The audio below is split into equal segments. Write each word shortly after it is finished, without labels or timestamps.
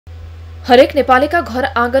हरेक नेपालीका घर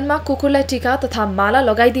आँगनमा कुकुरलाई टीका तथा माला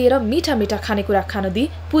लगाइदिएर मीठा मीठा खानेकुरा खान दिई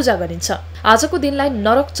पूजा गरिन्छ। आजको दिनलाई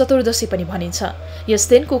नरक चतुर्दशी पनि भनिन्छ। यस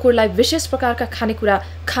दिन कुकुरलाई विशेष प्रकारका खानेकुरा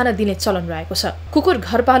खान दिने चलन रहेको छ। कुकुर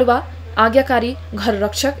घरपालुवा, आज्ञाकारी, घर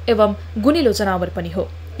रक्षक एवं गुनिलो जनावर पनि हो।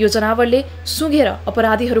 यो जनावरले सुँघेर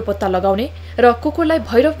अपराधीहरू पत्ता लगाउने र कुकुरलाई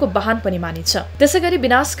भैरवको वाहन पनि मानिन्छ। त्यसैगरी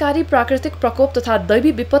विनाशकारी प्राकृतिक प्रकोप तथा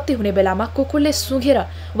दैवी विपत्ति हुने बेलामा कुकुरले सुँघेर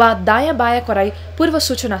वा दायाँ बायाँ कराई पूर्व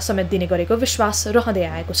सूचना समेत दिने गरेको विश्वास रहँदै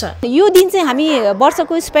आएको छ। यो दिन चाहिँ हामी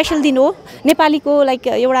वर्षको स्पेशल दिन हो, नेपालीको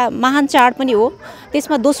एउटा महान चाड पनि हो।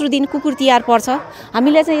 त्यसमा दोस्रो दिन कुकुर तिहार पर्छ।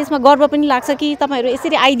 हामीलाई चाहिँ यसमा गर्व पनि लाग्छ कि तपाईहरु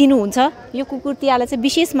यसरी आइदिनुहुन्छ, यो कुकुर तिहारलाई चाहिँ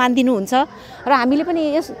विशेष मानिदिनुहुन्छ र हामीले पनि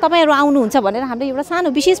तपाईहरु आउनुहुन्छ भनेर हामीले एउटा सानो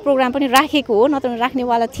विशेष प्रोग्राम पनि राखेको हो। नत्र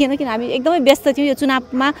राख्नेवाला थिएन किन हामी एकदमै व्यस्त थियौं। यो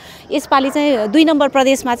चुनावमा यसपालि चाहिँ 2 नम्बर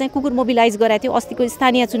प्रदेशमा चाहिँ कुकुर मोबिलाइज गराएको थियो अस्तिको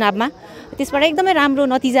स्थानीय चुनावमा। त्यसबाट एकदमै राम्रो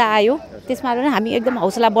नतिजा आयो। त्यसमा हामी एकदम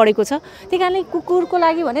हौसला बढेको छ। त्यसैकारणले कुकुरको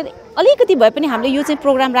लागि भनेर अलिकति भए पनि हामीले यो चाहिँ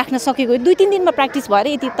प्रोग्राम राख्न सकेको 2-3 दिनमा प्र्याक्टिस भएर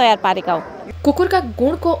यति तयार पारेका हो। कुकुरका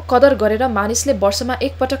गुणको कदर गरेर मानिसले वर्षमा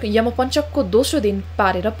एक पटक यमपञ्चकको दोस्रो दिन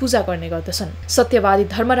पारेर पूजा गर्ने गर्दछन्। सत्यवादी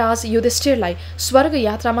धर्मराज युधिष्ठिरलाई स्वर्ग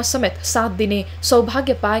यात्रामा समेत साथ दिने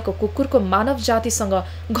सौभाग्य पाएको कुकुरको मानव जातिसँग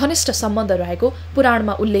घनिष्ठ सम्बन्ध रहेको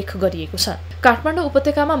पुराणमा उल्लेख गरिएको छ। काठमाडौँ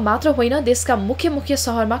उपत्यकामा मात्र होइन, देशका मुख्य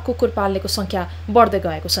शहरमा कुकुर पाल्नेको संख्या बढ्दै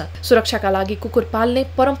गएको छ। सुरक्षाका लागि कुकुर पाल्ने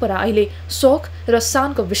परम्परा अहिले शौक र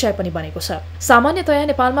शानको विषय पनि बनेको छ। सामान्यतया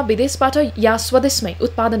नेपालमा विदेशबाट या स्वदेशमै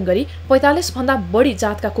उत्पादन गरी 45 भन्दा बढी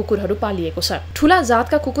जातका कुकुरहरू पालिएको छ। ठूला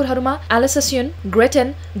जातका कुकुरहरूमा एल्सेसियन,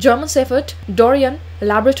 ग्रेटेन, जर्मन शेफर्ड, डोरियन,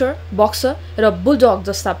 ल्याब्राडोर, बक्सर र बुलडॉग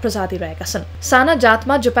जस्ता प्रजाति रहेका छन्। साना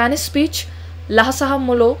जातमा जापानी स्पिच,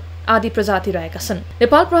 लाहसाहमुलो आदि प्रजाति रहेका छन्।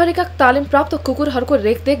 नेपाल प्रहरीका तालिम प्राप्त कुकुरहरूको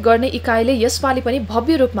रेखदेख गर्ने इकाइले यसपालि पनि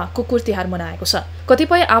भव्य रूपमा कुकुर तिहार मनाएको छ।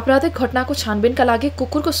 कतिपय आपराधिक घटनाको छानबिनका लागि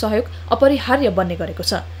कुकुरको सहयोग अपरिहार्य बन्ने गरेको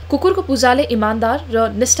छ। कुकुरको पूजाले इमानदार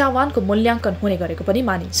र निष्ठावानको मूल्याङ्कन हुने गरेको पनि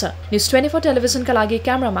मानिन्छ। न्यूज 24 टेलिभिजनका लागि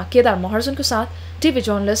क्यामेरामा केदार महर्जनको साथ टिभी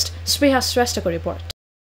जर्नलिस्ट स्पेहा श्रेष्ठको रिपोर्ट।